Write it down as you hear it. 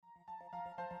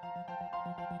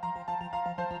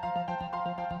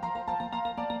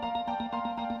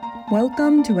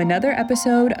Welcome to another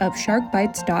episode of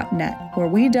SharkBites.net, where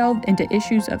we delve into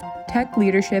issues of tech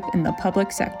leadership in the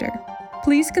public sector.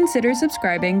 Please consider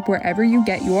subscribing wherever you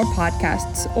get your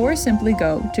podcasts, or simply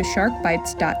go to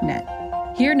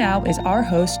SharkBites.net. Here now is our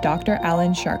host, Dr.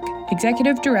 Alan Shark,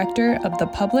 Executive Director of the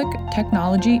Public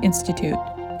Technology Institute,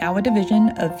 now a division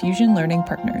of Fusion Learning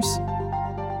Partners.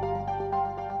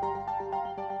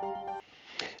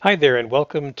 Hi there, and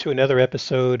welcome to another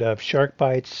episode of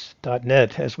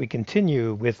SharkBites.net as we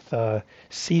continue with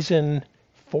Season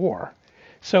 4.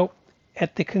 So,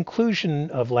 at the conclusion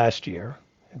of last year,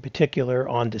 in particular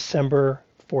on December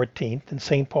 14th in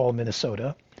St. Paul,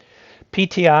 Minnesota,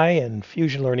 PTI and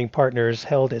Fusion Learning Partners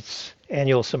held its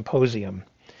annual symposium.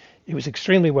 It was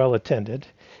extremely well attended,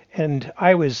 and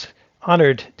I was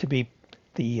honored to be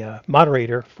the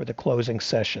moderator for the closing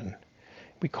session.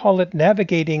 We call it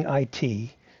Navigating IT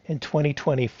in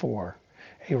 2024,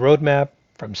 a roadmap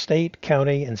from state,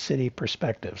 county, and city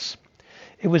perspectives.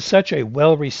 It was such a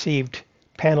well-received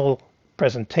panel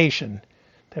presentation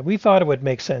that we thought it would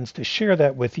make sense to share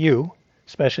that with you,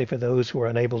 especially for those who are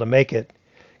unable to make it,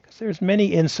 because there's many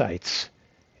insights,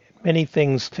 many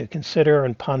things to consider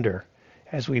and ponder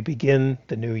as we begin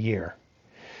the new year.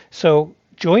 So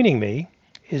joining me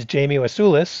is Jamie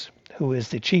Wasculus, who is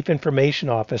the Chief Information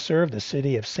Officer of the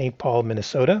City of St. Paul,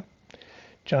 Minnesota,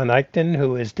 Jon Eichten,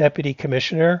 who is Deputy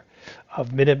Commissioner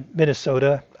of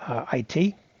Minnesota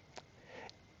IT,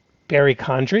 Barry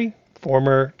Condrey,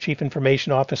 former Chief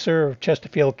Information Officer of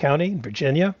Chesterfield County in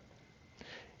Virginia,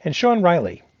 and Shawn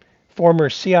Riley, former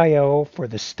CIO for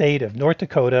the state of North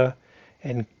Dakota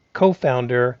and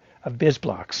co-founder of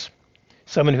BizBlocks,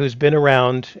 someone who's been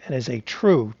around and is a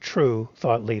true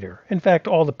thought leader. In fact,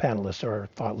 all the panelists are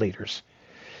thought leaders.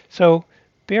 So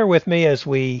bear with me as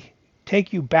we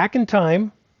take you back in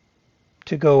time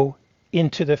to go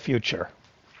into the future.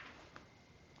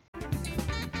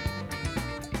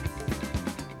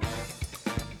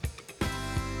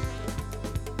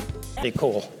 Pretty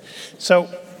cool. So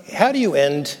how do you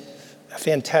end a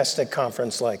fantastic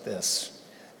conference like this?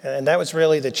 And that was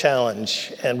really the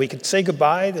challenge. And we could say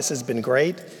goodbye. This has been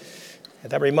great.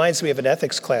 And that reminds me of an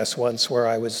ethics class once where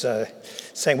I was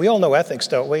saying, we all know ethics,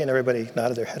 don't we? And everybody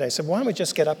nodded their head. I said, why don't we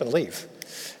just get up and leave?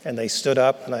 And they stood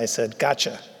up, and I said,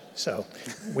 gotcha. So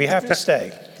we have to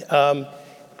stay.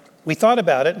 We thought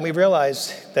about it, and we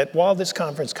realized that while this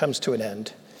conference comes to an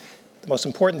end, the most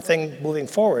important thing moving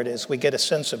forward is we get a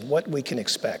sense of what we can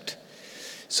expect.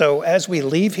 So as we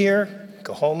leave here,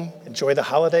 go home, enjoy the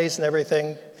holidays and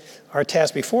everything, our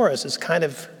task before us is kind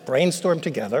of brainstorm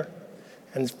together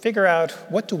and figure out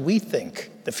what do we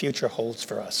think the future holds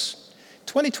for us.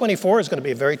 2024 is going to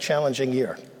be a very challenging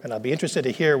year, and I'll be interested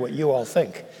to hear what you all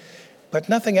think. But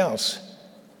nothing else.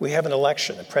 We have an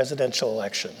election, a presidential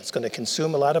election. It's going to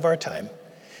consume a lot of our time,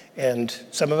 and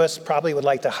some of us probably would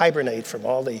like to hibernate from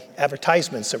all the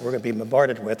advertisements that we're going to be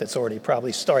bombarded with. It's already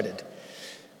probably started.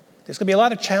 There's going to be a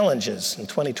lot of challenges in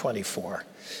 2024.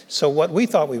 So what we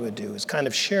thought we would do is kind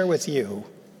of share with you,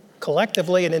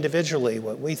 collectively and individually,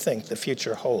 what we think the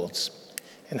future holds.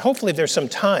 And hopefully, if there's some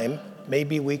time,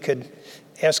 maybe we could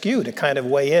ask you to kind of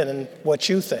weigh in on what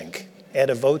you think. Add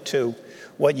a vote to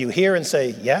what you hear and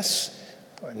say yes,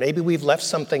 or maybe we've left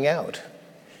something out.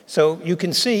 So you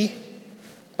can see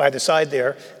by the side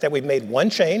there that we've made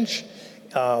one change,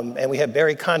 and we have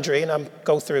Barry Condrey, and I'll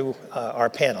go through our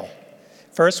panel.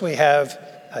 First, we have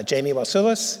Jamie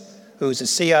Wasculus, who's a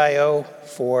CIO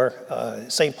for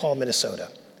St. Paul, Minnesota.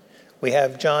 We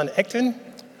have Jon Eichten,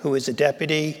 who is a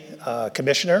Deputy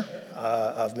Commissioner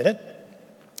of MNIT.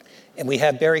 And we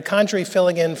have Barry Condrey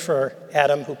filling in for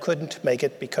Adam, who couldn't make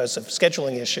it because of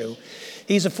scheduling issue.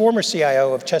 He's a former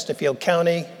CIO of Chesterfield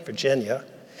County, Virginia.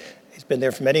 He's been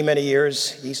there for many, many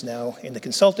years. He's now in the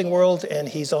consulting world, and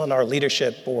he's on our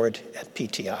leadership board at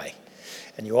PTI.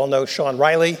 And you all know Shawn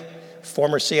Riley,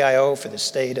 former CIO for the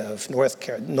state of North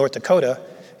Dakota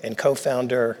and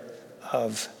co-founder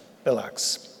of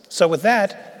BizBlocks. So with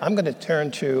that, I'm going to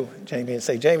turn to Jamie and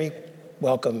say, Jamie,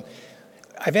 welcome.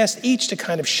 I've asked each to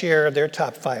kind of share their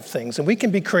top 5 things, and we can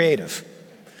be creative.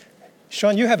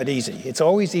 Shawn, you have it easy. It's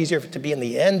always easier to be in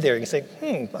the end there. You say,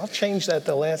 I'll change that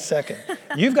the last second.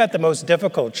 You've got the most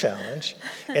difficult challenge,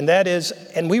 and that is,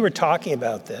 and we were talking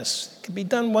about this, it can be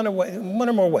done one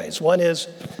or more ways. One is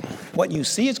what you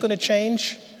see is going to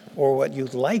change, or what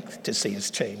you'd like to see is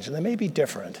change, and they may be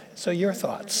different. So your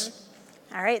thoughts.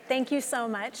 All right, thank you so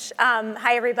much.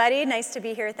 Hi, everybody. Nice to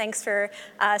be here. Thanks for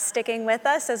sticking with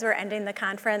us as we're ending the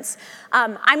conference.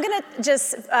 I'm going to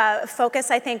just focus,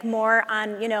 I think, more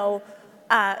on,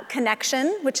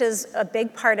 Connection, which is a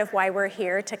big part of why we're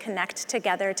here, to connect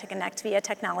together, to connect via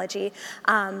technology.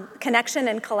 Connection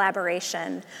and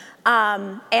collaboration.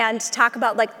 And talk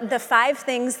about like the 5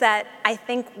 things that I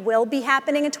think will be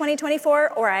happening in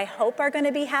 2024, or I hope are going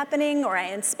to be happening, or I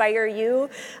inspire you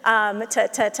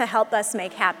to help us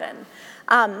make happen.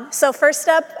 So first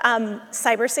up,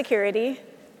 cybersecurity.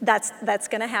 That's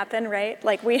going to happen, right?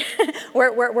 Like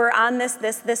we're on this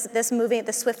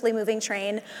swiftly moving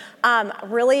train.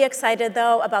 Really excited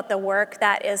though about the work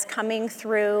that is coming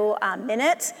through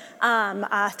MNIT,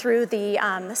 through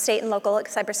the state and local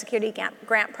cybersecurity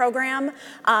grant program,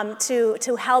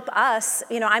 to help us.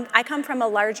 You know, I come from a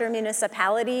larger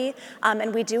municipality,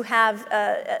 and we do have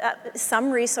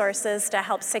some resources to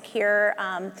help secure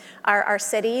our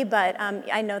city, but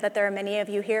I know that there are many of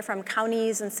you here from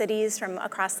counties and cities from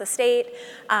across the state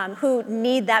who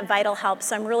need that vital help.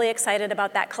 So I'm really excited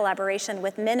about that collaboration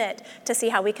with MNIT to see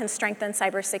how we can strengthen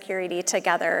cybersecurity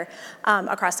together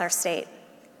across our state.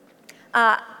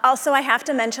 Also, I have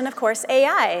to mention, of course,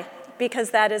 AI,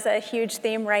 because that is a huge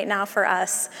theme right now for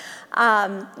us.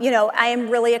 You know, I am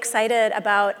really excited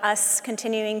about us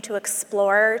continuing to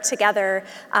explore together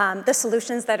the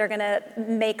solutions that are going to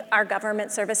make our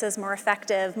government services more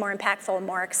effective, more impactful,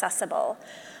 more accessible.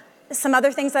 Some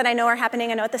other things that I know are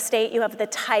happening, I know at the state you have the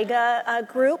TIGA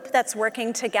group that's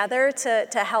working together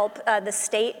to help the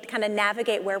state kind of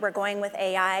navigate where we're going with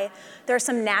AI. There are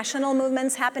some national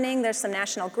movements happening. There's some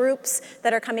national groups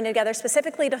that are coming together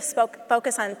specifically to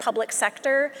focus on public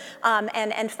sector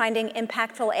and finding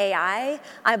impactful AI.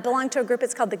 I belong to a group,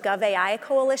 it's called the GovAI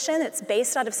Coalition. It's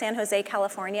based out of San Jose,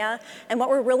 California. And what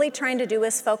we're really trying to do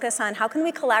is focus on how can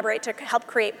we collaborate to help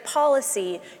create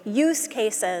policy, use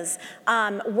cases,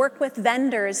 work with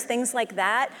vendors, things like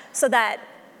that, so that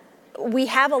we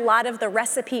have a lot of the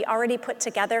recipe already put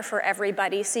together for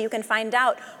everybody, so you can find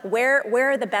out where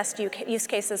are the best use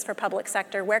cases for public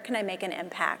sector, where can I make an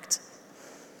impact.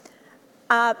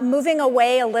 Moving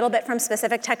away a little bit from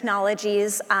specific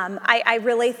technologies, I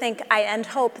really think and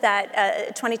hope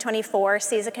that 2024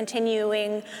 sees a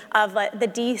continuing of the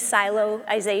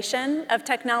de-siloization of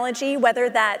technology, whether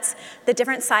that's the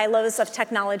different silos of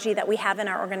technology that we have in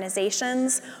our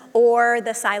organizations or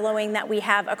the siloing that we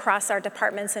have across our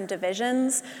departments and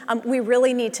divisions. We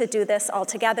really need to do this all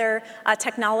together.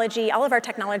 Technology, all of our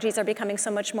technologies are becoming so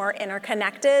much more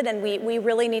interconnected, and we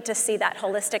really need to see that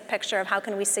holistic picture of how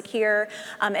can we secure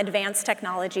advanced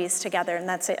technologies together, and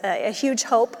that's a huge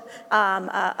hope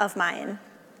of mine.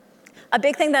 A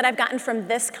big thing that I've gotten from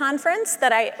this conference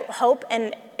that I hope,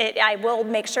 and I will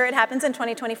make sure it happens in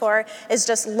 2024, is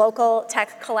just local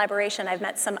tech collaboration. I've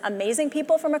met some amazing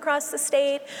people from across the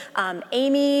state.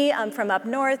 Amy from up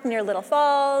north near Little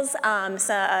Falls,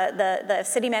 the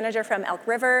city manager from Elk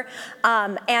River.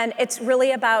 And it's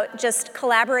really about just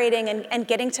collaborating and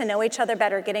getting to know each other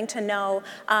better, getting to know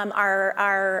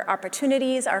our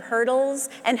opportunities, our hurdles,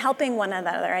 and helping one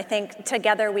another. I think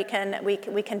together we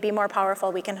can be more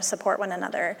powerful, we can support one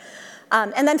another.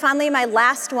 And then finally, my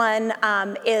last one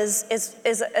is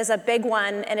a big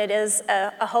one, and it is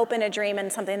a hope and a dream, and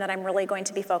something that I'm really going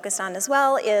to be focused on as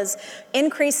well, is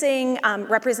increasing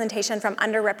representation from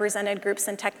underrepresented groups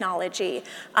in technology.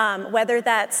 Whether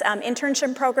that's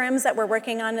internship programs that we're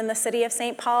working on in the city of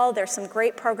St. Paul. There's some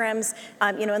great programs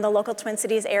in the local Twin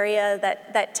Cities area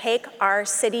that take our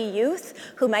city youth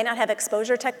who might not have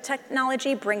exposure to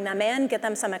technology, bring them in, get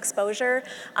them some exposure,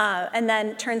 and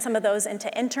then turn some of those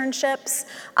into internships.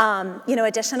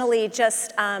 Additionally,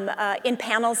 just in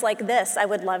panels like this, I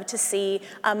would love to see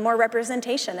more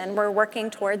representation, and we're working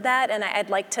toward that, and I'd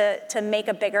like to make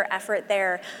a bigger effort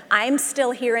there. I'm still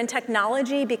here in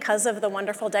technology because of the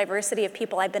wonderful diversity of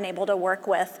people I've been able to work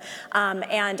with,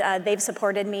 and they've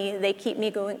supported me, they keep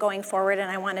me going forward, and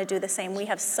I want to do the same. We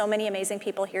have so many amazing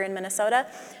people here in Minnesota.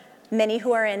 Many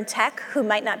who are in tech who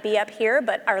might not be up here,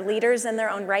 but are leaders in their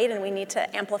own right, and we need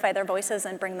to amplify their voices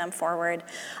and bring them forward.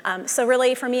 So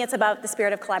really, for me, it's about the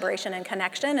spirit of collaboration and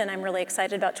connection, and I'm really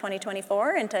excited about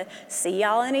 2024 and to see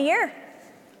y'all in a year.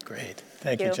 Great.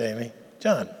 Thank you, Jamie.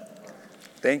 Jon.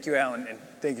 Thank you, Alan, and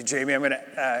thank you, Jamie. I'm going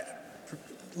to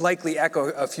likely echo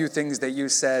a few things that you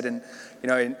said, and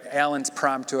in Alan's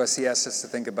prompt to us, he asked us to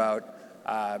think about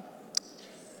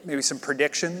maybe some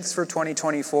predictions for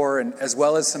 2024, and as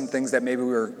well as some things that maybe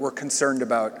we're concerned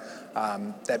about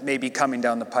that may be coming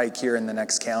down the pike here in the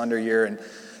next calendar year. And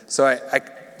so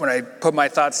when I put my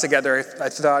thoughts together, I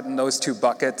thought in those two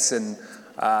buckets, and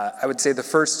I would say the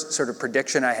first sort of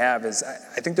prediction I have is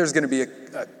I think there's going to be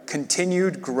a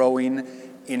continued growing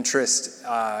interest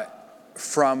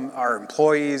from our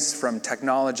employees, from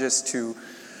technologists, to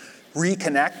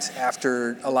reconnect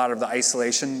after a lot of the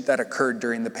isolation that occurred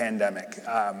during the pandemic.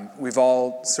 We've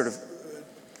all sort of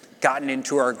gotten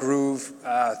into our groove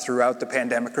throughout the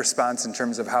pandemic response in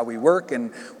terms of how we work,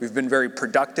 and we've been very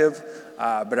productive,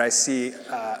 but I see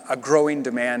a growing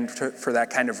demand for that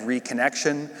kind of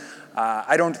reconnection.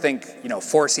 I don't think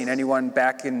forcing anyone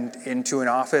back into an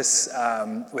office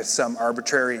with some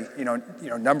arbitrary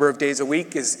number of days a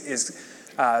week is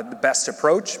the best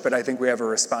approach, but I think we have a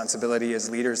responsibility as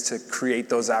leaders to create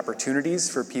those opportunities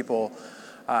for people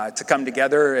to come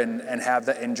together and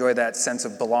enjoy that sense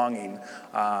of belonging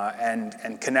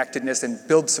and connectedness and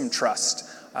build some trust.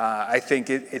 I think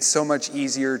it's so much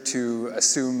easier to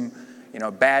assume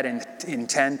bad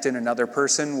intent in another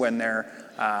person when they're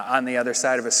on the other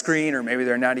side of a screen, or maybe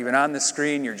they're not even on the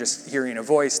screen, you're just hearing a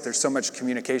voice. There's so much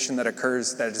communication that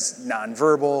occurs that is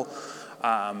nonverbal.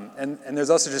 And there's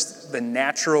also just the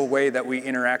natural way that we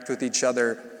interact with each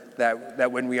other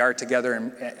that when we are together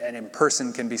and in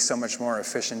person can be so much more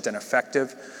efficient and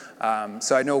effective.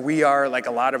 So I know we are, like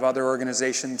a lot of other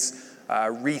organizations,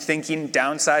 rethinking,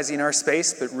 downsizing our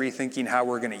space, but rethinking how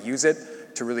we're going to use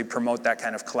it to really promote that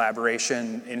kind of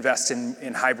collaboration, invest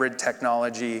in hybrid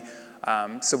technology,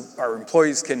 so our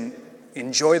employees can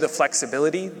enjoy the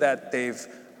flexibility that they've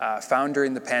found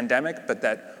during the pandemic, but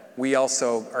that we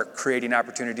also are creating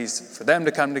opportunities for them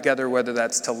to come together, whether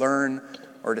that's to learn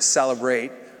or to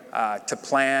celebrate, to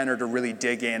plan, or to really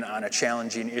dig in on a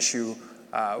challenging issue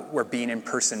where being in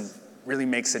person really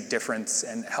makes a difference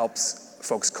and helps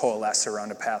folks coalesce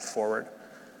around a path forward.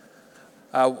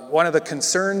 One of the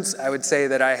concerns I would say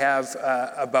that I have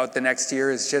about the next year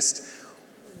is just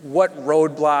what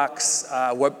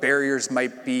roadblocks, what barriers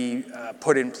might be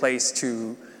put in place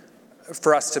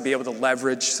for us to be able to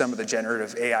leverage some of the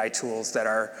generative AI tools that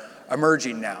are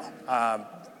emerging now.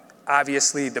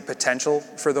 Obviously, the potential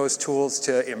for those tools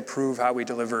to improve how we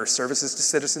deliver services to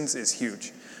citizens is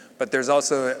huge. But there's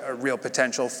also a real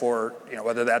potential for,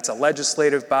 whether that's a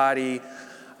legislative body,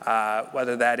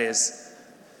 whether that is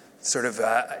sort of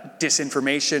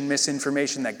disinformation,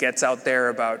 misinformation that gets out there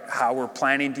about how we're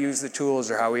planning to use the tools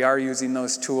or how we are using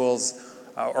those tools,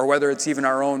 or whether it's even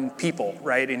our own people,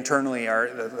 right, internally,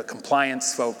 the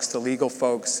compliance folks, the legal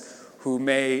folks who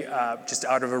may, just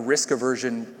out of a risk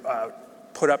aversion,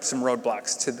 put up some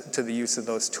roadblocks to the use of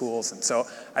those tools. And so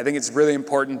I think it's really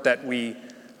important that we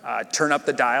turn up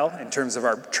the dial in terms of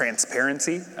our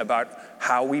transparency about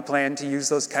how we plan to use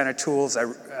those kind of tools.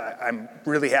 I'm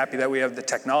really happy that we have the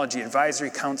Technology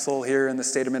Advisory Council here in the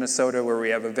state of Minnesota, where we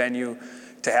have a venue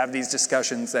to have these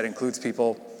discussions that includes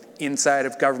people inside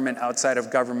of government, outside of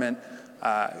government,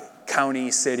 county,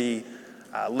 city,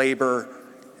 labor.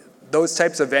 Those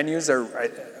types of venues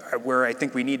are where I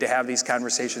think we need to have these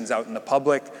conversations out in the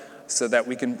public so that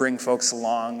we can bring folks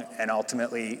along and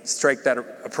ultimately strike that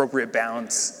appropriate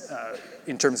balance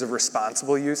in terms of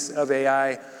responsible use of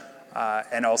AI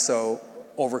and also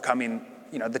overcoming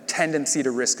the tendency to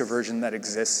risk aversion that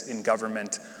exists in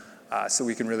government so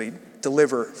we can really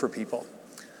deliver for people.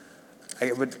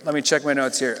 Let me check my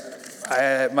notes here.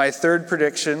 My third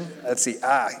prediction, let's see,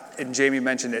 and Jamie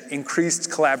mentioned it, increased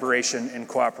collaboration and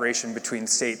cooperation between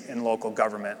state and local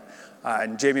government.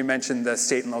 And Jamie mentioned the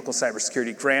state and local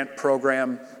cybersecurity grant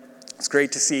program. It's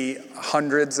great to see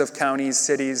hundreds of counties,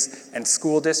 cities, and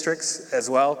school districts as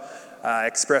well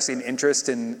expressing interest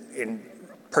in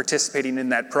participating in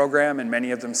that program, and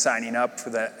many of them signing up for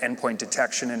the endpoint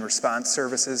detection and response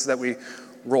services that we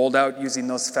rolled out using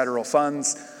those federal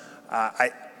funds.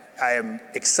 I am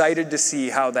excited to see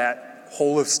how that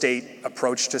whole of state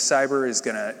approach to cyber is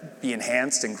going to be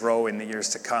enhanced and grow in the years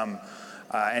to come,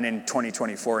 and in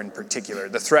 2024 in particular.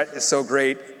 The threat is so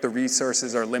great, the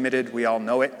resources are limited, we all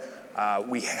know it.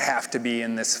 We have to be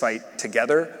in this fight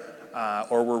together,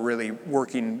 or we're really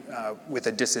working with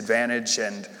a disadvantage,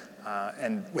 and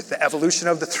with the evolution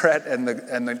of the threat and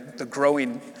the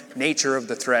growing nature of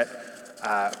the threat,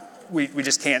 we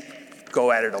just can't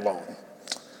go at it alone.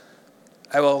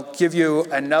 I will give you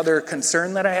another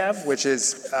concern that I have, which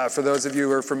is for those of you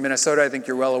who are from Minnesota, I think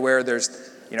you're well aware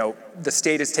there's, the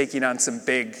state is taking on some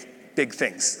big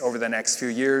things over the next few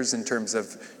years in terms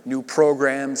of new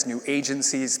programs, new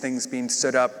agencies, things being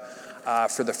stood up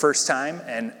for the first time.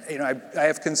 And I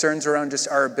have concerns around just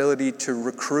our ability to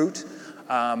recruit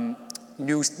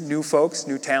new folks,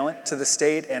 new talent to the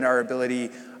state, and our ability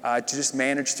to just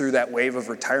manage through that wave of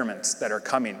retirements that are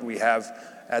coming. We have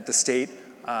at the state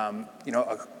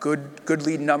a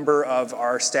goodly number of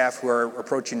our staff who are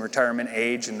approaching retirement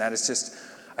age, and that is just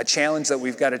a challenge that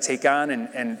we've got to take on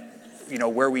and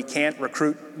where we can't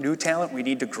recruit new talent, we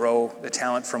need to grow the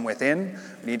talent from within.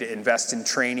 We need to invest in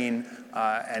training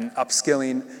and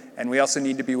upskilling, and we also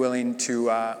need to be willing to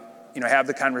have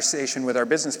the conversation with our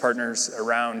business partners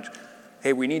around,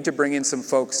 hey, we need to bring in some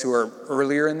folks who are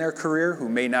earlier in their career, who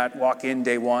may not walk in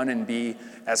day one and be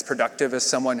as productive as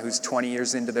someone who's 20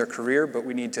 years into their career, but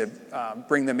we need to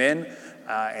bring them in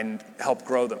and help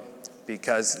grow them,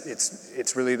 because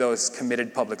it's really those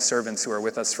committed public servants who are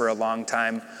with us for a long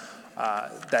time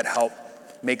that help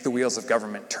make the wheels of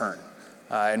government turn.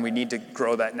 And we need to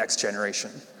grow that next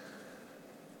generation.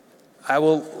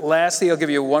 Lastly, I'll give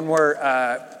you one more,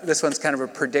 this one's kind of a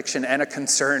prediction and a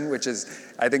concern, which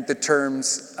is, I think the term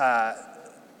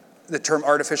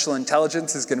artificial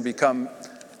intelligence is going to become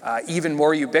even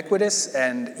more ubiquitous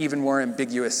and even more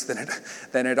ambiguous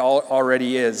than it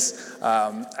already is.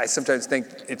 I sometimes think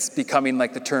it's becoming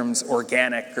like the terms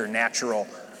organic or natural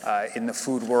in the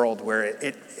food world, where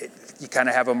you kind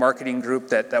of have a marketing group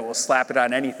that will slap it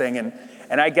on anything,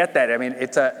 and I get that. I mean,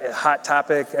 it's a hot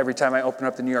topic. Every time I open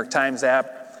up the New York Times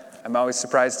app, I'm always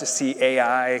surprised to see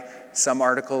AI, some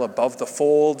article above the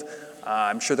fold.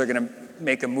 I'm sure they're going to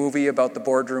make a movie about the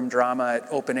boardroom drama at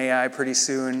OpenAI pretty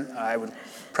soon. I would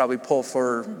probably pull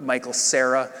for Michael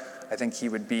Cera. I think he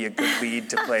would be a good lead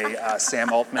to play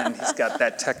Sam Altman. He's got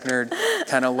that tech nerd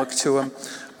kind of look to him.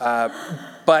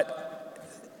 But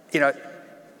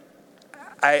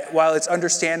while it's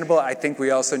understandable, I think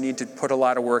we also need to put a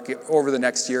lot of work over the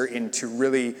next year into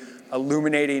really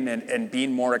illuminating and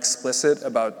being more explicit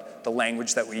about the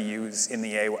language that we use in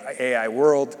the AI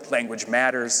world. Language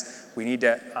matters. We need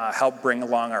to help bring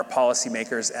along our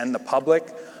policymakers and the public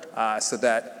so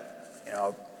that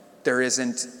there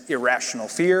isn't irrational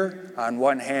fear on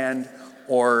one hand,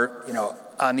 or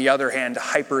on the other hand,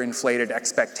 hyperinflated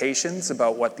expectations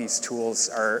about what these tools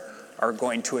are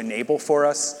going to enable for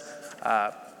us.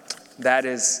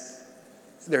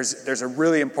 There's a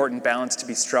really important balance to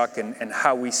be struck, and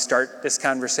how we start this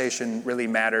conversation really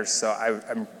matters. So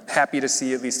I'm happy to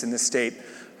see, at least in this state,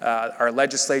 our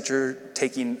legislature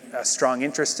taking a strong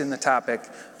interest in the topic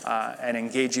and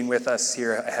engaging with us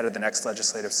here ahead of the next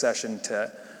legislative session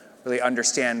to really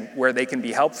understand where they can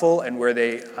be helpful and where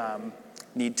they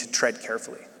need to tread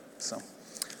carefully. So.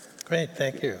 Great,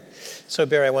 thank you. So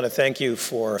Barry, I want to thank you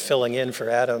for filling in for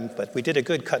Adam, but we did a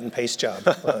good cut and paste job.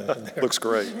 Looks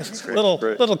great.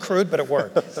 Little crude, but it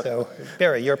worked. So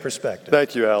Barry, your perspective.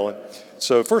 Thank you, Alan.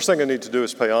 So first thing I need to do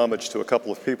is pay homage to a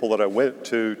couple of people that I went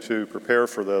to prepare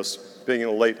for this. Being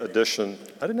a late edition,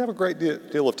 I didn't have a great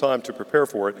deal of time to prepare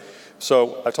for it.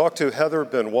 So I talked to Heather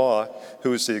Benoit,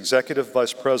 who is the Executive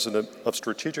Vice President of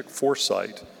Strategic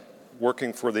Foresight,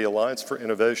 working for the Alliance for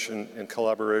Innovation in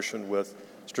collaboration with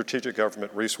Strategic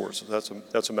Government Resources.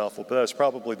 That's a mouthful, but that's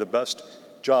probably the best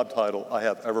job title I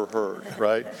have ever heard,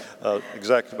 right?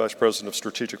 Executive Vice President of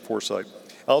Strategic Foresight.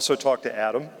 I also talked to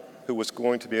Adam, who was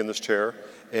going to be in this chair,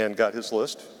 and got his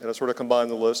list, and I sort of combined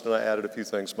the list, and I added a few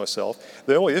things myself.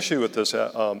 The only issue with this,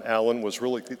 Alan, was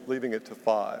really leaving it to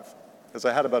 5, because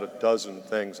I had about a dozen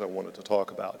things I wanted to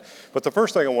talk about. But the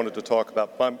first thing I wanted to talk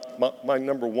about, my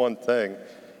number one thing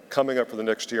coming up for the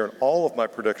next year, and all of my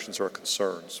predictions are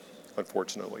concerns.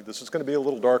 Unfortunately, this is going to be a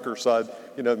little darker side.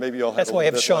 Maybe I'll have. That's why I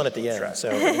have Shawn at the end,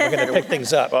 so we're going to pick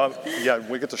things up. Yeah, when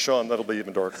we get to Shawn, that'll be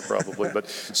even darker probably. But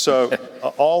so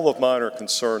all of mine are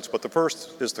concerns. But the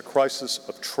first is the crisis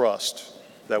of trust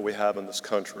that we have in this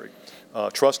country.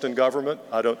 Trust in government,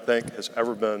 I don't think, has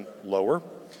ever been lower.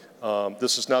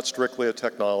 This is not strictly a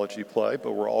technology play,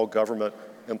 but we're all government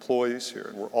employees here,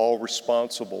 and we're all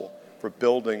responsible for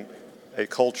building a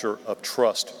culture of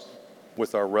trust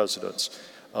with our residents.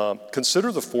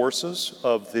 Consider the forces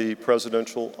of the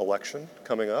presidential election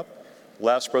coming up.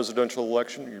 Last presidential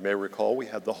election, you may recall, we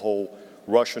had the whole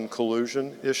Russian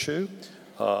collusion issue.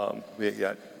 Our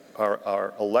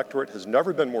electorate has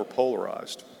never been more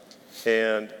polarized,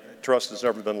 and trust has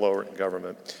never been lower in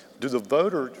government. Do the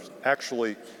voters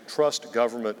actually trust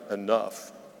government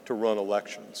enough to run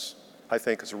elections? I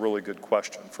think is a really good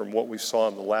question from what we saw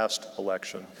in the last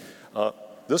election.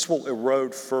 This will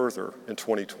erode further in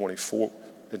 2024,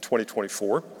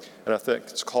 and I think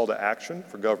it's a call to action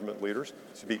for government leaders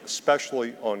to be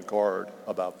especially on guard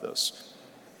about this.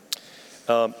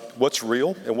 What's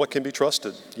real and what can be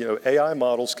trusted? AI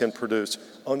models can produce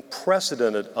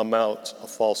unprecedented amounts of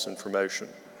false information,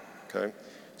 okay?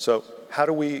 So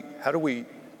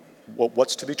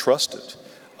what's to be trusted?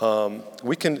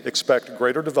 We can expect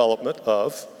greater development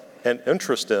of and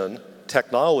interest in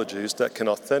technologies that can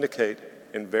authenticate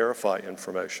and verify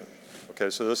information. Okay,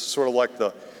 so this is sort of like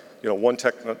the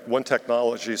one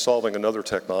technology solving another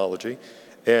technology.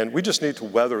 And we just need to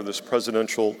weather this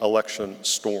presidential election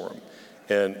storm.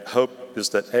 And hope is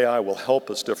that AI will help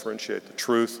us differentiate the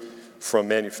truth from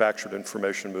manufactured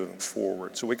information moving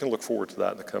forward. So we can look forward to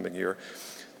that in the coming year.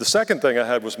 The second thing I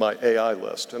had was my AI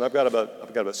list, and I've got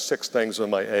about 6 things on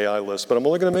my AI list, but I'm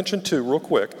only going to mention 2 real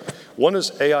quick. One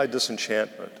is AI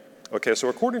disenchantment. Okay, so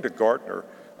according to Gartner,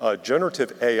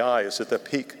 generative AI is at the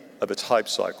peak of its hype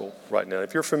cycle right now.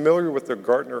 If you're familiar with the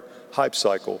Gartner hype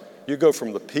cycle, you go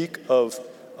from the peak of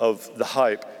the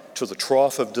hype to the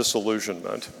trough of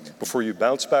disillusionment before you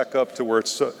bounce back up to where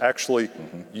it's actually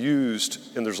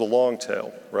used, and there's a long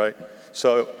tail, right?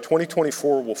 So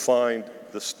 2024 will find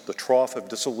the trough of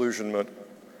disillusionment,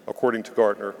 according to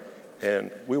Gartner,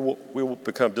 and we will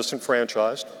become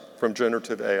disenfranchised from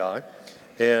generative AI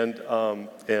and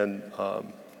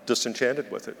disenchanted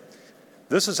with it.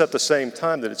 This is at the same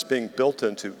time that it's being built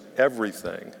into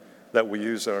everything that we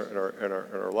use in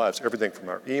our lives, everything from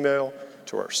our email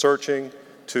to our searching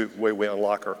to the way we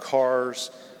unlock our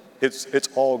cars. It's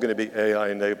all going to be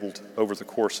AI-enabled over the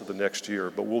course of the next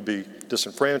year, but we'll be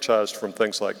disenfranchised from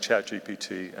things like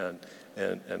ChatGPT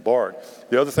and Bard.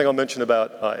 The other thing I'll mention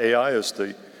about AI is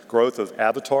the growth of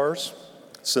avatars,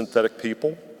 synthetic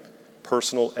people,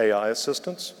 personal AI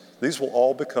assistants. These will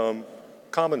all become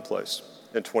commonplace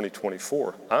in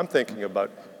 2024. I'm thinking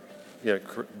about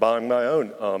buying my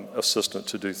own assistant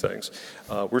to do things.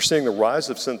 We're seeing the rise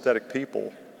of synthetic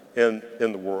people in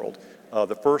the world.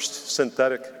 The first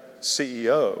synthetic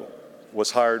CEO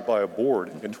was hired by a board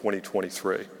in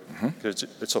 2023.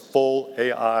 It's a full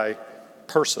AI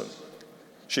person.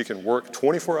 She can work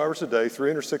 24 hours a day,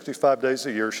 365 days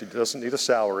a year. She doesn't need a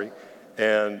salary,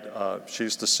 and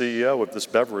she's the CEO of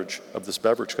this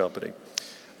beverage company.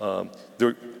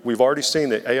 We've already seen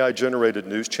the AI-generated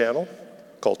news channel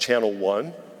called Channel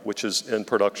One, which is in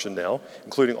production now,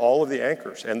 including all of the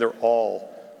anchors, and they're all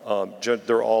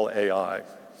AI.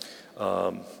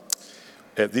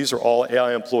 And these are all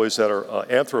AI employees that are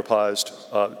anthropized,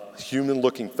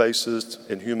 human-looking faces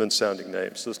and human-sounding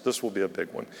names. This will be a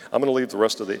big one. I'm going to leave the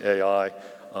rest of the AI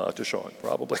to Shawn,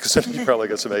 probably, because you probably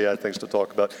got some AI things to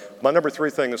talk about. My number 3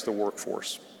 thing is the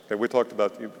workforce. Okay, we talked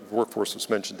about the workforce that's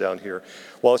mentioned down here.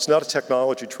 While it's not a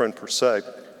technology trend per se,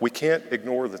 we can't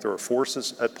ignore that there are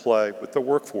forces at play with the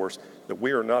workforce that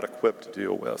we are not equipped to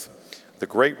deal with. The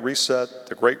Great Reset,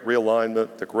 the Great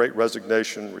Realignment, the Great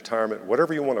Resignation, retirement,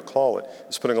 whatever you want to call it,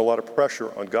 is putting a lot of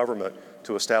pressure on government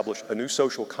to establish a new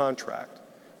social contract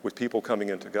with people coming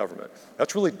into government.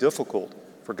 That's really difficult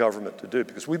for government to do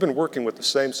because we've been working with the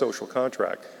same social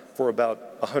contract for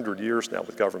about 100 years now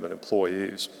with government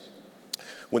employees.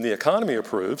 When the economy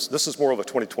approves, this is more of a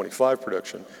 2025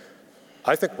 prediction,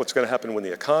 I think what's going to happen when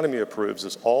the economy approves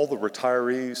is all the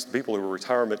retirees, the people who are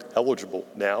retirement eligible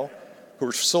now, who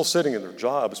are still sitting in their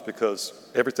jobs because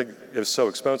everything is so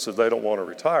expensive they don't want to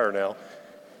retire now,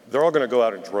 they're all going to go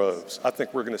out in droves. I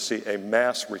think we're going to see a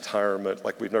mass retirement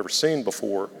like we've never seen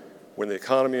before when the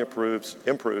economy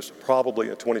improves, probably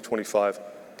in 2025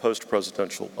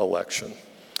 post-presidential election.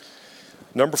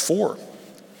 Number 4,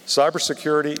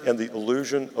 cybersecurity and the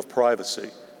illusion of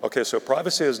privacy. Okay, so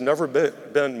privacy has never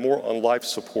been more on life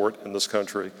support in this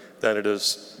country than it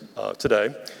is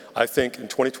today. I think in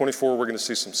 2024, we're going to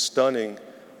see some stunning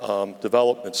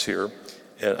developments here.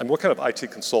 And what kind of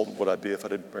IT consultant would I be if I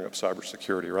didn't bring up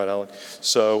cybersecurity, right, Alan?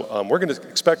 So we're going to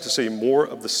expect to see more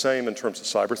of the same in terms of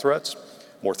cyber threats,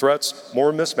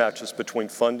 more mismatches between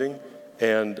funding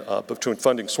and between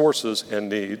funding sources and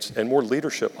needs, and more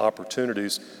leadership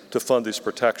opportunities to fund these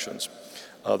protections.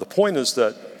 The point is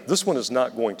that this one is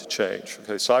not going to change.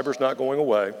 Okay, cyber's not going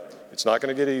away. It's not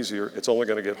going to get easier. It's only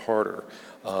going to get harder.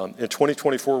 In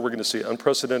 2024, we're going to see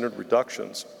unprecedented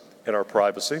reductions in our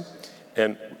privacy,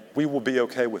 and we will be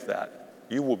okay with that.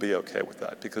 You will be okay with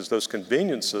that because those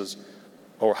conveniences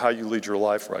are how you lead your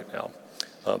life right now.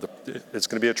 It's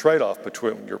going to be a trade-off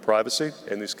between your privacy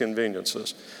and these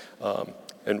conveniences.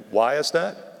 And why is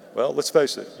that? Well, let's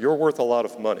face it, you're worth a lot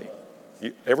of money.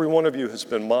 Every one of you has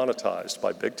been monetized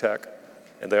by big tech,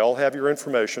 and they all have your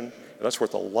information, and that's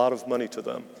worth a lot of money to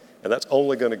them. And that's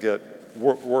only going to get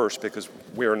worse because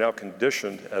we are now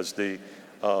conditioned as the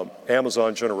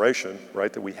Amazon generation,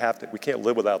 right, that we can't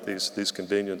live without these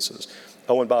conveniences.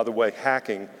 Oh, and by the way,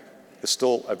 hacking is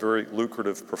still a very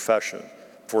lucrative profession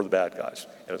for the bad guys.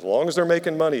 And as long as they're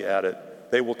making money at it,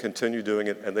 they will continue doing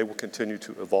it, and they will continue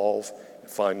to evolve and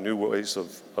find new ways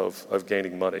of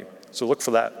gaining money. So look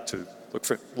for that too.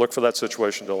 Look for that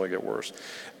situation to only get worse.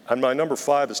 And my number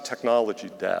 5 is technology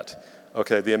debt.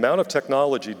 Okay, the amount of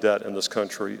technology debt in this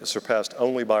country is surpassed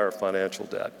only by our financial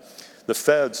debt. The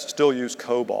feds still use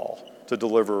COBOL to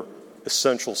deliver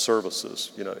essential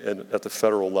services, at the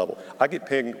federal level. I get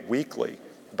pinged weekly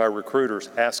by recruiters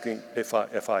asking if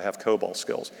I have COBOL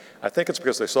skills. I think it's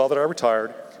because they saw that I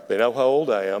retired, they know how old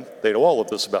I am, they know all of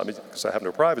this about me because I have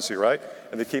no privacy, right?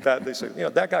 And they say,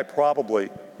 that guy probably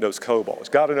knows COBOL. He's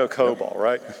got to know COBOL,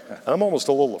 right? I'm almost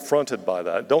a little affronted by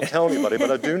that. Don't tell anybody, but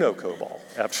I do know COBOL,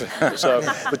 absolutely. So,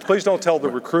 but please don't tell the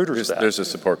recruiters that. There's a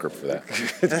support group for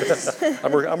that.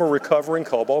 I'm a recovering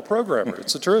COBOL programmer.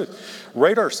 It's the truth.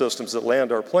 Radar systems that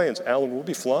land our planes, Alan, we'll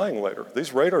be flying later.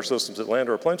 These radar systems that land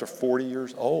our planes are 40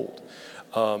 years old.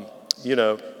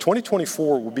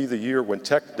 2024 will be the year when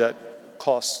tech debt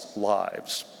costs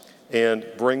lives and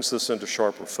brings this into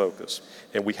sharper focus.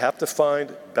 And we have to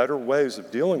find better ways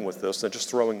of dealing with this than just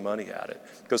throwing money at it.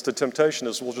 Because the temptation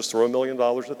is we'll just throw $1 million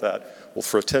at that, we'll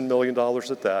throw $10 million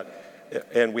at that,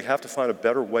 and we have to find a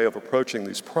better way of approaching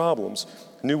these problems,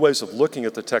 new ways of looking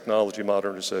at the technology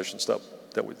modernizations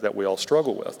that we all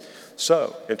struggle with.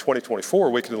 So in 2024,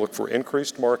 we can look for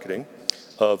increased marketing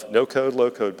of no-code,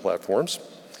 low-code platforms,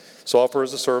 software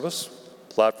as a service,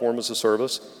 platform as a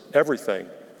service, everything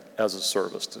as a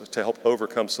service to help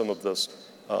overcome some of this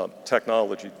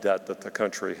technology debt that the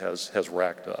country has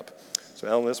racked up. So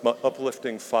Alan, that's my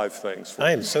uplifting 5 things.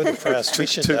 I am so depressed. We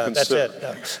should, that's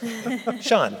it.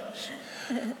 Shawn,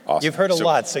 Awesome. you've heard a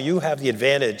lot, so you have the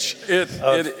advantage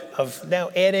of now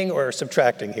adding or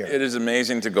subtracting here. It is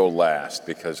amazing to go last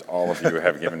because all of you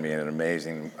have given me an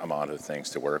amazing amount of things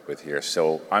to work with here.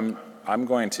 So I'm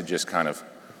going to just kind of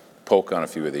poke on a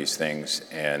few of these things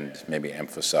and maybe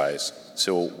emphasize.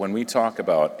 So when we talk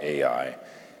about AI,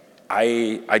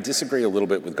 I disagree a little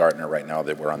bit with Gartner right now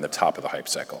that we're on the top of the hype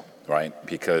cycle, right?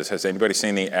 Because has anybody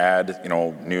seen the ad,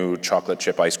 new chocolate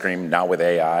chip ice cream now with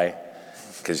AI?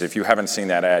 Because if you haven't seen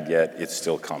that ad yet, it's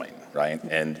still coming, right?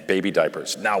 And baby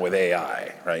diapers now with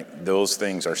AI, right? Those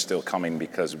things are still coming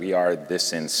because we are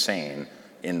this insane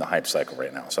in the hype cycle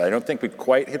right now. So I don't think we've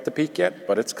quite hit the peak yet,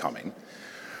 but it's coming.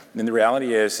 And the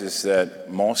reality is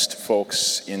that most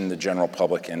folks in the general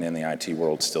public and in the IT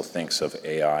world still thinks of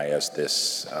AI as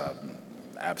this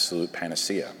absolute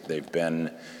panacea. They've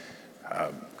been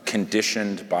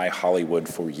conditioned by Hollywood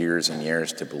for years and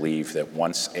years to believe that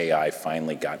once AI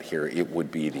finally got here, it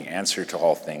would be the answer to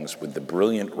all things with the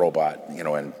brilliant robot,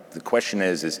 and the question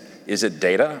is it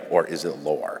data or is it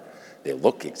lore? They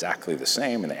look exactly the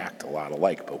same and they act a lot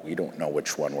alike, but we don't know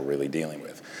which one we're really dealing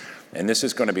with. And this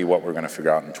is going to be what we're going to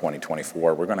figure out in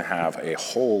 2024. We're going to have a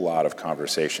whole lot of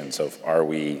conversations of, are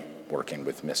we working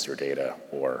with Mr. Data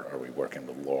or are we working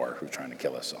with lore who's trying to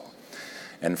kill us all?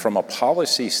 And from a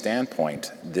policy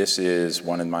standpoint, this is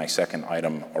one of my second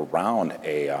item around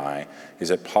AI, is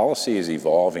that policy is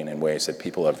evolving in ways that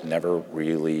people have never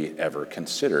really ever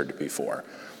considered before.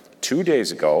 2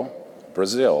 days ago,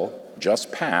 Brazil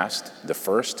just passed the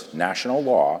first national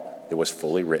law that was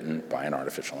fully written by an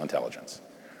artificial intelligence.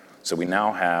 So we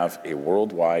now have a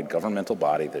worldwide governmental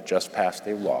body that just passed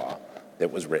a law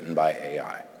that was written by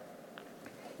AI.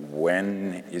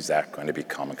 When is that going to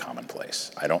become a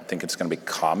commonplace? I don't think it's going to be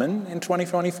common in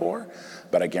 2024,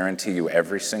 but I guarantee you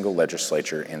every single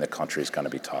legislature in the country is going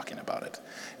to be talking about it.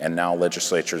 And now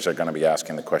legislatures are going to be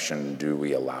asking the question, do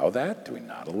we allow that? Do we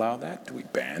not allow that? Do we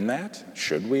ban that?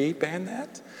 Should we ban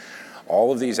that?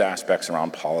 All of these aspects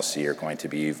around policy are going to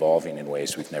be evolving in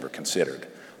ways we've never considered.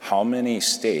 How many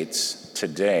states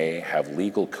today have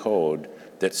legal code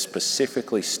that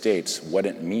specifically states what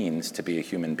it means to be a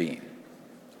human being,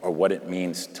 or what it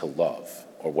means to love,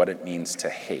 or what it means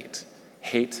to hate?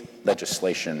 Hate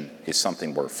legislation is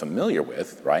something we're familiar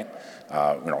with, right?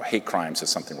 Hate crimes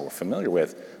is something we're familiar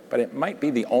with, but it might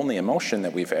be the only emotion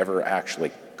that we've ever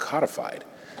actually codified.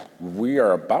 We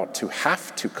are about to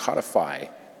have to codify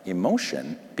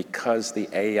emotion because the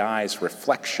AI's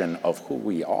reflection of who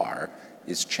we are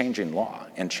is changing law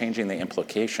and changing the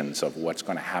implications of what's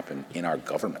going to happen in our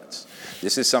governments.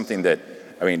 This is something that,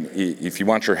 if you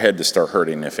want your head to start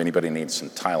hurting, if anybody needs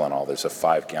some Tylenol, there's a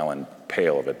 5-gallon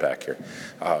pail of it back here.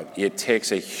 It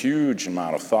takes a huge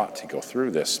amount of thought to go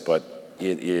through this, but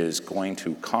it is going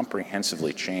to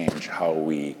comprehensively change how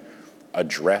we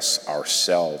address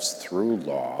ourselves through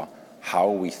law,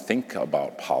 how we think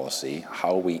about policy,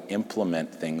 how we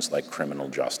implement things like criminal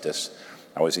justice.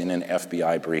 I was in an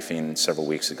FBI briefing several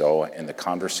weeks ago, and the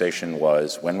conversation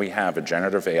was, when we have a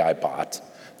generative AI bot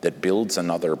that builds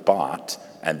another bot,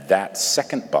 and that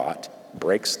second bot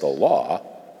breaks the law,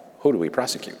 who do we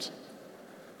prosecute?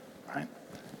 Right?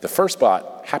 The first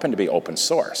bot happened to be open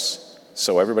source,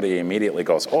 so everybody immediately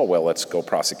goes, oh, well, let's go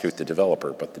prosecute the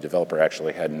developer, but the developer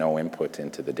actually had no input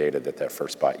into the data that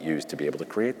first bot used to be able to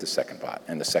create the second bot,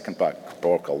 and the second bot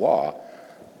broke a law.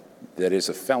 that is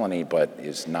a felony but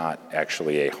is not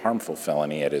actually a harmful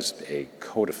felony. It is a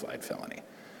codified felony.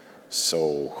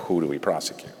 So who do we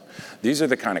prosecute? These are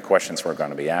the kind of questions we're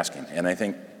going to be asking. And I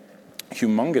think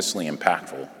humongously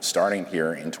impactful starting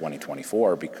here in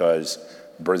 2024 because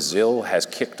Brazil has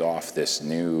kicked off this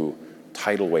new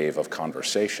tidal wave of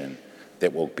conversation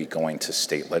that will be going to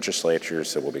state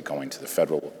legislatures, that will be going to the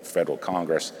federal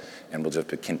Congress, and will just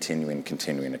be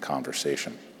continuing the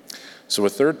conversation. So a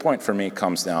third point for me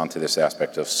comes down to this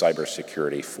aspect of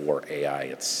cybersecurity for AI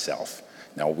itself.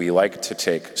 Now, we like to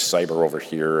take cyber over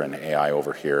here and AI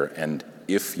over here, and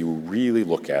if you really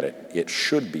look at it, it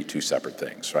should be two separate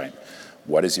things, right?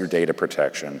 What is your data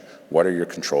protection? What are your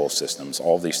control systems?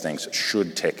 All these things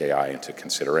should take AI into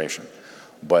consideration.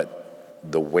 But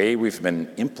the way we've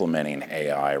been implementing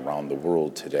AI around the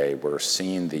world today, we're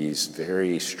seeing these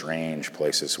very strange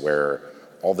places where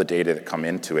all the data that come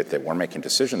into it that we're making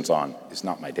decisions on is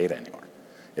not my data anymore.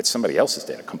 It's somebody else's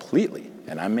data completely,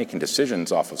 and I'm making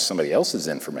decisions off of somebody else's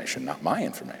information, not my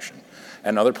information.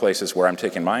 And other places where I'm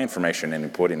taking my information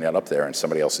and putting that up there and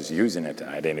somebody else is using it and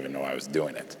I didn't even know I was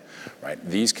doing it, right?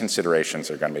 These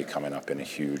considerations are going to be coming up in a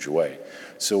huge way.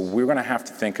 So we're going to have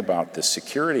to think about the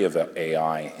security of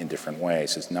AI in different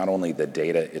ways. It's not only the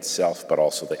data itself, but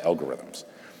also the algorithms.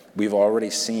 We've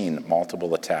already seen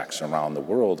multiple attacks around the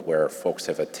world where folks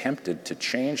have attempted to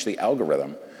change the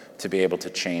algorithm to be able to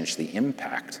change the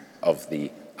impact of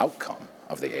the outcome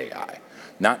of the AI.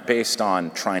 Not based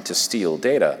on trying to steal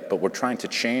data, but we're trying to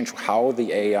change how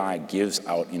the AI gives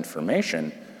out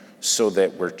information so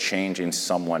that we're changing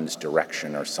someone's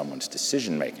direction or someone's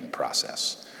decision-making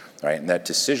process, right? And that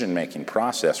decision-making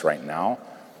process right now,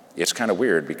 it's kind of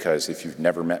weird because if you've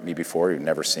never met me before, you've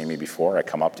never seen me before, I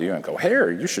come up to you and go, hey,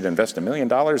 you should invest $1 million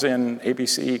in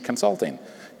ABC Consulting.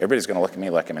 Everybody's going to look at me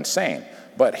like I'm insane.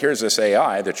 But here's this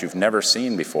AI that you've never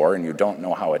seen before, and you don't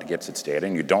know how it gets its data,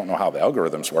 and you don't know how the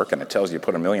algorithms work, and it tells you to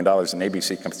put $1 million in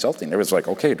ABC Consulting. Everyone's like,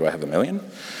 okay, do I have $1 million?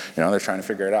 You know, they're trying to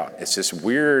figure it out. It's this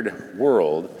weird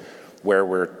world where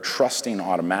we're trusting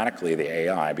automatically the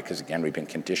AI because, again, we've been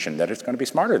conditioned that it's going to be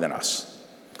smarter than us.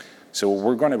 So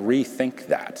we're going to rethink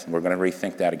that. We're going to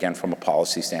rethink that, again, from a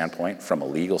policy standpoint, from a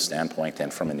legal standpoint,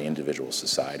 and from an individual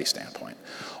society standpoint.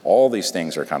 All these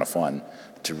things are kind of fun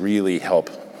to really help,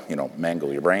 you know,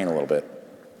 mangle your brain a little bit.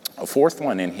 A fourth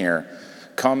one in here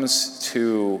comes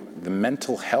to the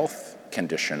mental health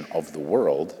condition of the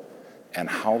world and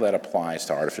how that applies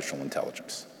to artificial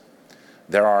intelligence.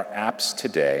 There are apps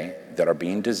today that are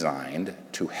being designed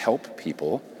to help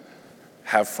people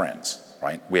have friends,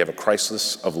 right? We have a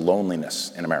crisis of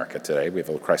loneliness in America today. We have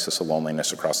a crisis of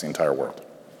loneliness across the entire world.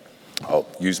 I'll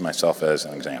use myself as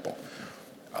an example.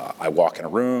 I walk in a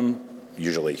room,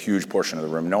 usually a huge portion of the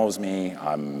room knows me.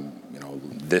 I'm, you know,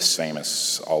 this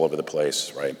famous all over the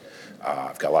place, right?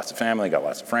 I've got lots of family, got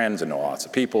lots of friends, I know lots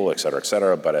of people, et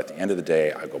cetera, but at the end of the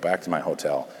day, I go back to my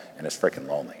hotel and it's freaking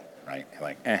lonely, right? You're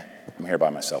like, I'm here by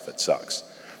myself, it sucks.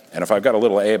 And if I've got a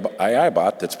little AI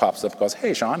bot that pops up and goes,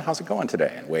 hey, Shawn, how's it going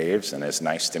today? And waves and is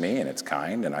nice to me and it's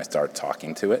kind, and I start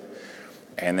talking to it.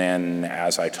 And then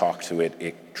as I talk to it,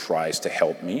 it tries to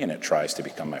help me and it tries to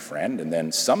become my friend. And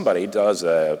then somebody does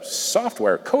a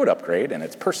software code upgrade and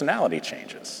its personality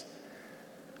changes.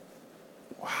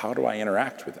 How do I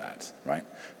interact with that, right?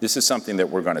 This is something that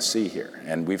we're going to see here.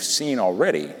 And we've seen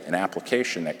already an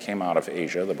application that came out of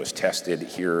Asia that was tested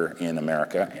here in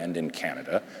America and in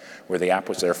Canada, where the app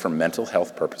was there for mental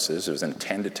health purposes. It was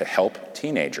intended to help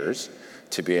teenagers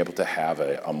to be able to have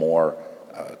a more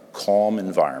calm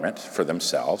environment for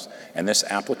themselves. And this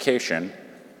application,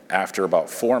 after about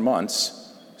 4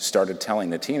 months, started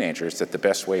telling the teenagers that the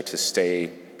best way to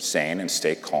stay sane and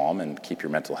stay calm and keep your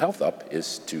mental health up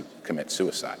is to commit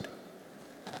suicide.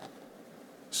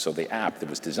 So the app that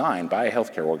was designed by a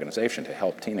healthcare organization to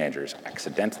help teenagers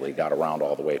accidentally got around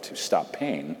all the way to stop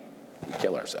pain and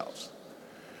kill ourselves.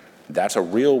 That's a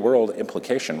real world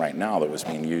implication right now that was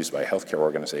being used by a healthcare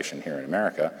organization here in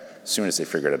America. As soon as they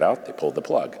figured it out, they pulled the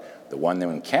plug. The one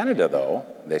in Canada, though,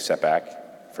 they sat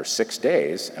back for 6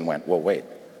 days and went, well, wait,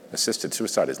 assisted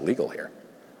suicide is legal here.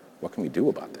 What can we do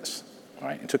about this? All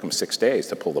right? It took them 6 days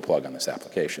to pull the plug on this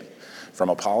application. From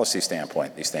a policy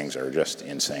standpoint, these things are just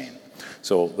insane.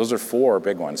 So those are 4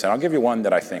 big ones. And I'll give you one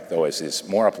that I think, though, is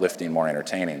more uplifting, more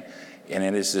entertaining, and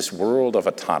it is this world of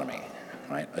autonomy.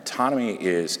 Right? Autonomy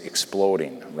is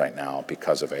exploding right now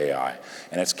because of AI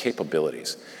and its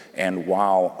capabilities. And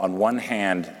while on one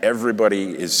hand,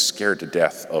 everybody is scared to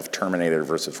death of Terminator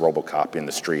versus RoboCop in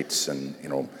the streets, and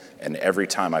every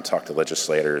time I talk to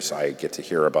legislators, I get to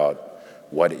hear about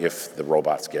What if the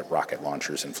robots get rocket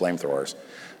launchers and flamethrowers?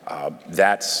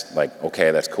 That's like,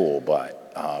 okay, that's cool,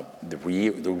 but the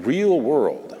real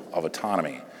world of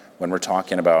autonomy, when we're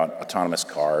talking about autonomous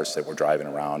cars that we're driving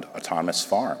around, autonomous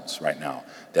farms right now,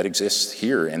 that exists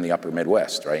here in the upper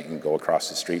Midwest, right? You can go across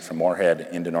the street from Moorhead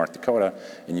into North Dakota,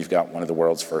 and you've got one of the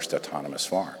world's first autonomous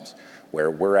farms, where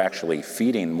we're actually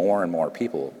feeding more and more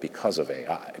people because of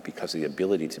AI, because of the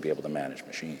ability to be able to manage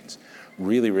machines.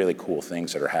 Really, really cool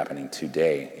things that are happening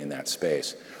today in that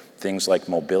space. Things like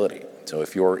mobility. So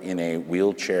if you're in a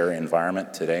wheelchair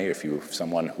environment today, if you're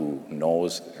someone who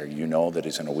knows or you know that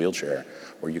is in a wheelchair,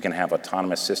 where you can have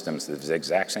autonomous systems, the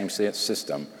exact same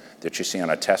system that you see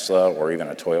on a Tesla or even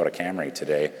a Toyota Camry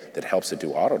today that helps it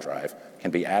do auto drive,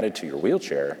 can be added to your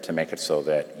wheelchair to make it so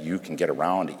that you can get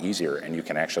around easier and you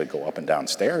can actually go up and down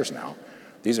stairs now.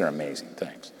 These are amazing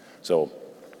things. So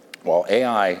while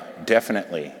AI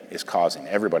definitely is causing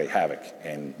everybody havoc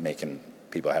and making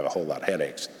people have a whole lot of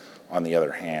headaches, on the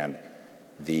other hand,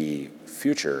 the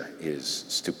future is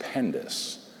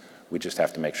stupendous. We just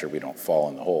have to make sure we don't fall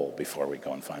in the hole before we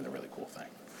go and find the really cool thing.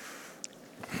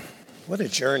 What a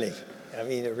journey. I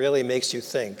mean, it really makes you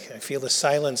think. I feel the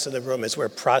silence in the room as we're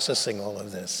processing all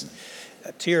of this.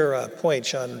 To your point,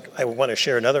 Shawn, I want to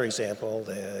share another example.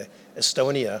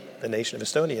 Estonia, the nation of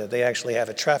Estonia, they actually have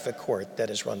a traffic court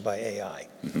that is run by AI.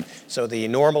 Mm-hmm. So the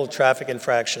normal traffic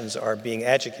infractions are being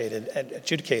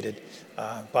adjudicated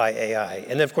by AI.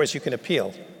 And then, of course, you can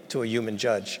appeal to a human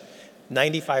judge.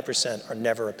 95% are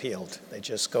never appealed. They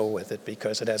just go with it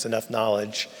because it has enough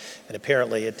knowledge, and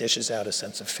apparently it dishes out a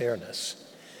sense of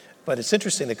fairness. But it's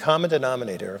interesting, the common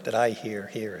denominator that I hear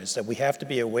here is that we have to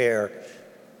be aware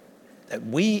that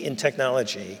we in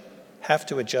technology have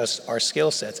to adjust our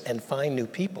skill sets and find new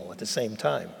people at the same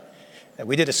time. And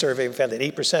we did a survey and found that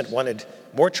 8% wanted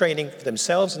more training for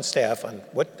themselves and staff on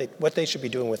what they should be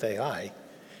doing with AI.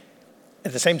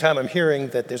 At the same time, I'm hearing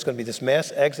that there's going to be this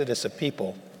mass exodus of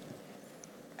people.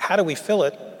 How do we fill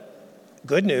it?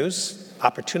 Good news,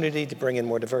 opportunity to bring in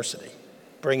more diversity,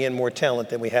 bring in more talent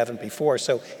than we haven't before.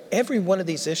 So every one of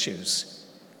these issues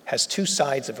has two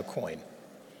sides of a coin.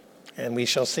 And we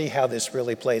shall see how this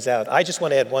really plays out. I just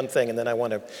want to add one thing, and then I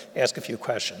want to ask a few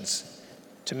questions.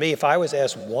 To me, if I was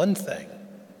asked one thing,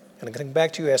 and I'm coming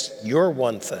back to you, ask your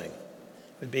one thing,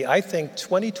 would be, I think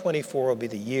 2024 will be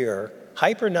the year,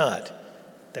 hype or not,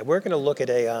 that we're going to look at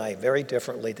AI very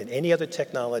differently than any other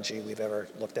technology we've ever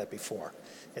looked at before.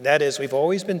 And that is, we've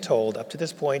always been told, up to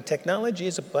this point, technology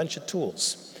is a bunch of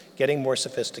tools getting more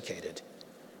sophisticated.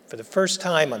 For the first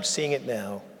time, I'm seeing it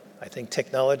now. I think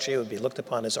technology would be looked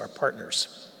upon as our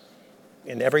partners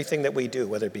in everything that we do,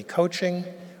 whether it be coaching,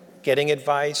 getting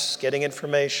advice, getting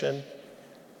information.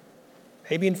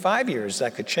 Maybe in 5 years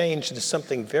that could change into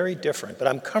something very different, but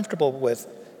I'm comfortable with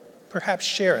perhaps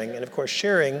sharing, and of course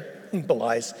sharing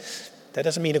belies, that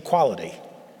doesn't mean equality.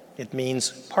 It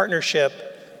means partnership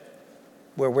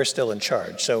where we're still in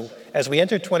charge. So as we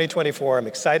enter 2024, I'm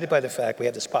excited by the fact we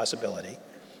have this possibility.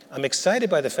 I'm excited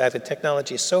by the fact that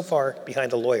technology is so far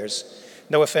behind the lawyers.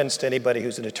 No offense to anybody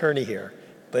who's an attorney here,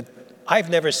 but I've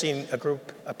never seen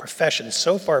a profession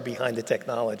so far behind the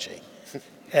technology.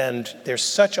 And there's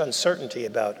such uncertainty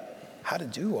about how to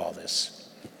do all this.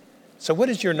 So what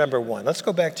is your number one? Let's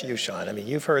go back to you, Shawn. I mean,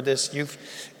 you've heard this.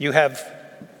 You have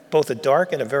both a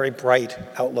dark and a very bright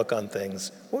outlook on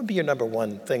things. What would be your number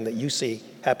one thing that you see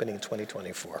happening in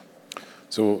 2024?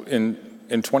 So in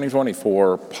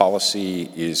 2024,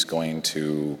 policy is going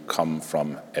to come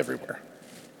from everywhere.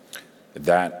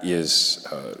 That is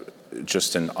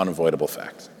just an unavoidable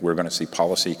fact. We're going to see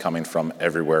policy coming from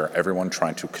everywhere, everyone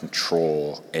trying to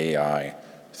control AI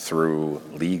through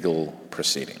legal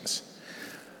proceedings.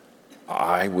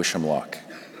 I wish them luck.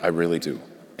 I really do.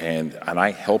 And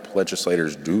I help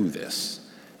legislators do this,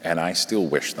 and I still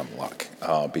wish them luck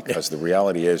because the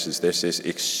reality is this is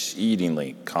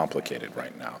exceedingly complicated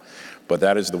right now. But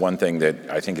that is the one thing that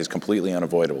I think is completely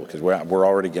unavoidable because we're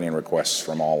already getting requests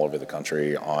from all over the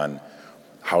country on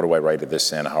how do I write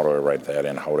this in, how do I write that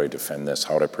in, how do I defend this,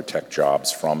 how do I protect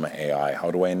jobs from AI,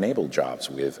 how do I enable jobs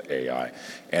with AI.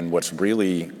 And what's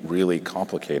really, really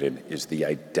complicated is the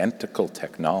identical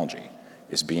technology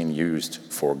is being used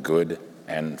for good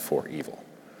and for evil.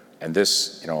 And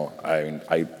this,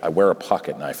 I wear a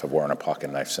pocket knife. I've worn a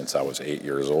pocket knife since I was 8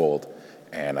 years old.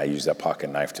 And I use that pocket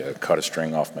knife to cut a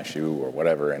string off my shoe or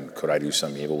whatever, and could I do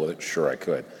some evil with it? Sure, I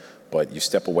could. But you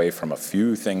step away from a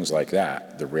few things like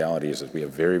that, the reality is that we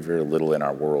have very, very little in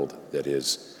our world that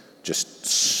is just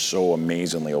so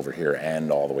amazingly over here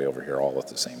and all the way over here all at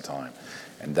the same time.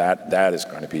 And that is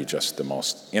going to be just the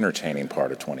most entertaining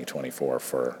part of 2024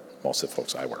 for most of the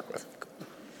folks I work with.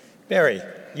 Barry,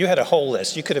 you had a whole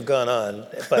list. You could have gone on,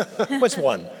 but what's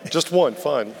one? Just one,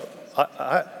 fine.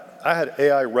 I had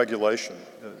AI regulation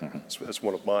as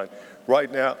one of mine. Right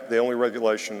now, the only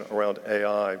regulation around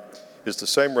AI is the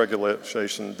same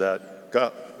regulation that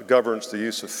governs the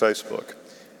use of Facebook.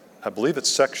 I believe it's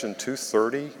Section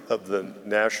 230 of the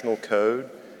National Code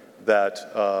that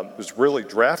was really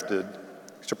drafted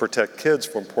to protect kids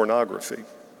from pornography,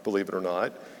 believe it or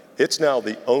not. It's now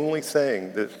the only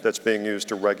thing that's being used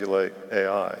to regulate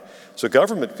AI. So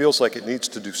government feels like it needs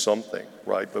to do something,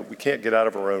 right? But we can't get out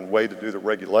of our own way to do the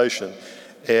regulation.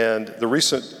 And the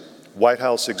recent White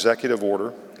House executive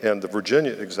order and the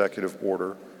Virginia executive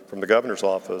order from the governor's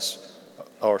office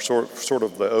are sort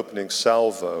of the opening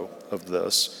salvo of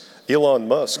this. Elon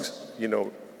Musk, went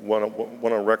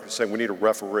on record saying we need a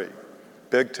referee.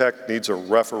 Big tech needs a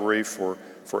referee for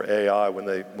AI when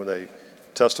they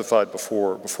testified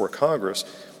before Congress,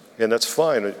 and that's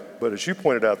fine. But as you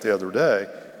pointed out the other day,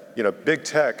 big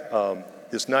tech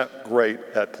is not great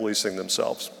at policing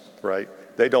themselves, right?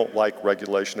 They don't like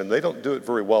regulation, and they don't do it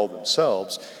very well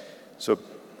themselves. So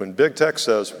when big tech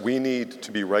says we need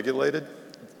to be regulated,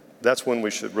 that's when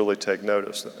we should really take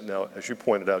notice. Now, as you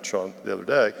pointed out, Shawn, the other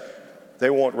day, they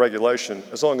want regulation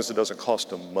as long as it doesn't cost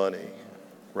them money,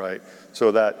 right?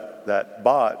 So that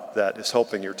bot that is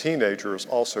helping your teenager is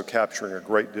also capturing a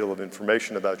great deal of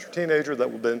information about your teenager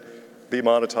that will then be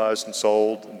monetized and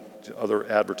sold to other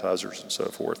advertisers and so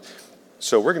forth.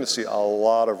 So we're going to see a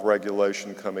lot of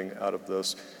regulation coming out of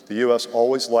this. The US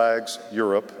always lags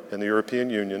Europe and the European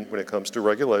Union when it comes to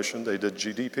regulation. They did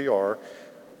GDPR.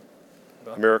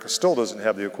 America still doesn't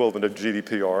have the equivalent of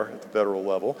GDPR at the federal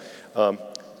level.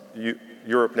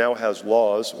 Europe now has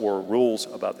laws or rules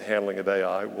about the handling of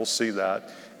AI. We'll see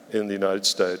that in the United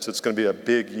States. It's going to be a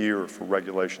big year for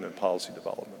regulation and policy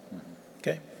development.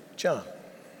 Okay, John.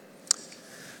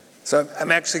 So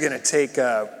I'm actually going to take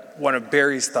one of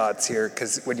Barry's thoughts here,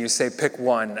 because when you say pick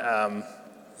one,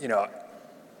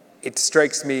 it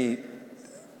strikes me,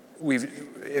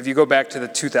 if you go back to the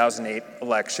 2008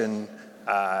 election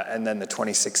and then the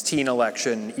 2016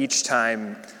 election, each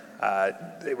time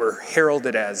they were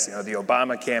heralded as, the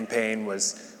Obama campaign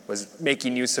was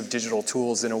making use of digital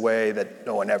tools in a way that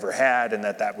no one ever had, and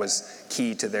that was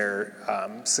key to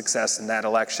their success in that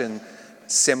election.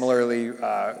 Similarly,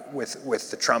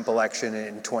 with the Trump election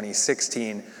in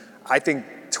 2016, I think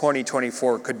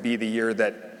 2024 could be the year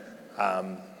that,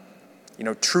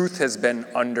 truth has been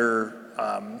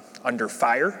under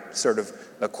fire, sort of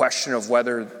the question of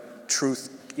whether truth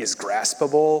is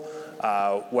graspable,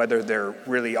 whether there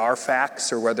really are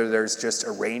facts or whether there's just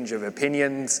a range of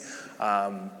opinions.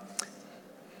 I'm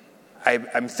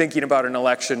thinking about an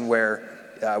election where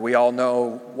we all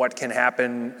know what can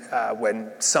happen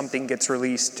when something gets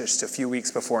released just a few weeks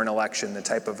before an election, the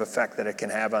type of effect that it can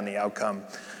have on the outcome.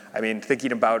 I mean,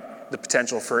 thinking about the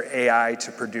potential for AI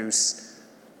to produce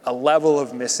a level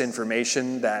of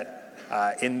misinformation that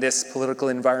in this political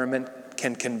environment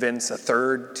can convince a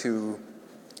third to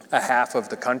a half of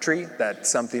the country that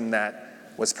something that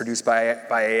was produced by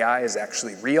AI is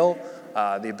actually real.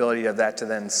 The ability of that to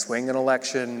then swing an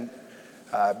election,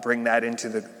 bring that into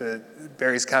the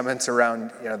Barry's comments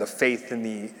around the faith in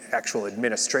the actual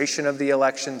administration of the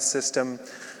election system.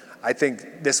 I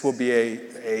think this will be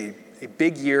a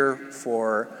big year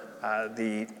for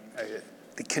the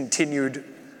continued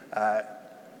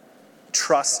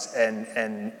trust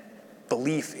and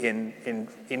belief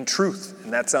in truth,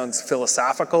 and that sounds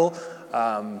philosophical,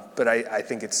 but I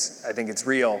think it's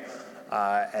real,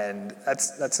 and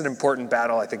that's an important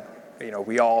battle. I think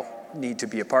we all need to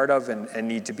be a part of and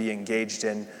need to be engaged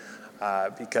in,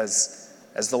 because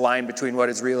as the line between what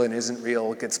is real and isn't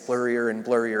real gets blurrier and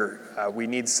blurrier, we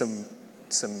need some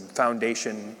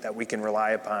foundation that we can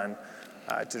rely upon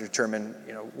to determine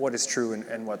what is true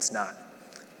and what's not.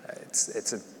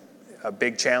 It's a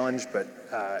big challenge, but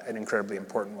an incredibly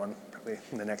important one probably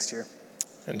in the next year.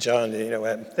 And John,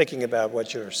 I'm thinking about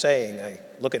what you're saying. I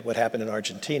look at what happened in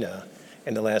Argentina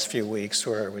in the last few weeks,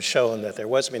 where it was shown that there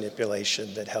was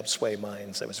manipulation that helped sway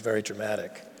minds. That was very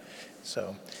dramatic.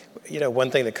 So,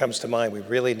 one thing that comes to mind, we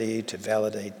really need to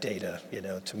validate data.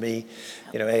 To me,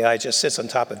 AI just sits on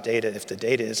top of data if the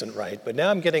data isn't right. But now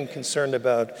I'm getting concerned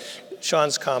about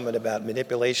Shawn's comment about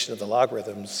manipulation of the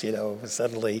logarithms.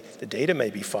 Suddenly the data may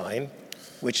be fine,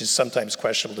 which is sometimes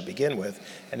questionable to begin with,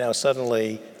 and now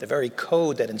suddenly the very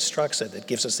code that instructs it, that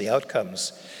gives us the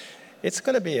outcomes, it's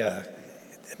going to be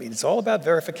it's all about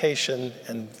verification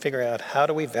and figuring out how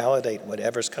do we validate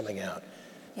whatever's coming out.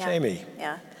 Yeah. Jamie.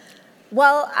 Yeah.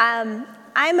 Well,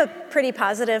 I'm a pretty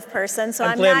positive person, so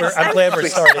I'm glad we're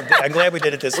started. I'm glad we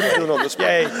did it this way. Doing on this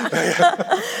Yay.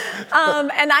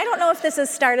 And I don't know if this has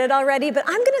started already, but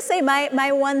I'm going to say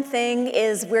my one thing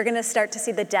is we're going to start to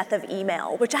see the death of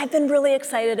email, which I've been really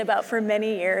excited about for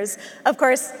many years. Of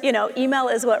course, email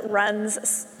is what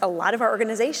runs a lot of our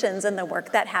organizations and the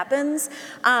work that happens,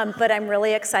 but I'm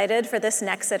really excited for this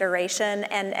next iteration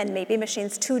and maybe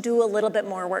machines to do a little bit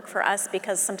more work for us,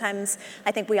 because sometimes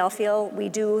I think we all feel we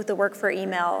do the work for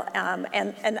email.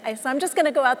 So I'm just going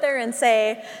to go out there and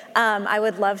say I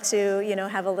would love to,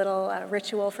 have a little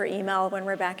ritual for email when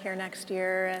we're back here next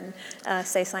year and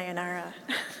say sayonara.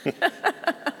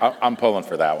 I'm pulling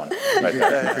for that one. Right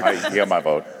there. You got my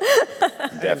vote.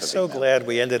 I'm so glad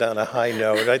we ended on a high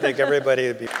note. I think everybody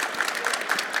would be.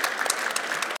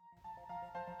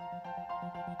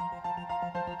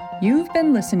 You've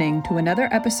been listening to another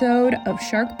episode of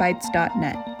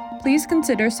SharkBites.net. Please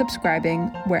consider subscribing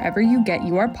wherever you get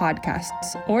your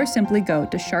podcasts, or simply go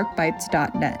to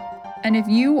SharkBites.net. And if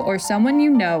you or someone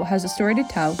you know has a story to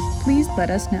tell, please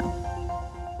let us know.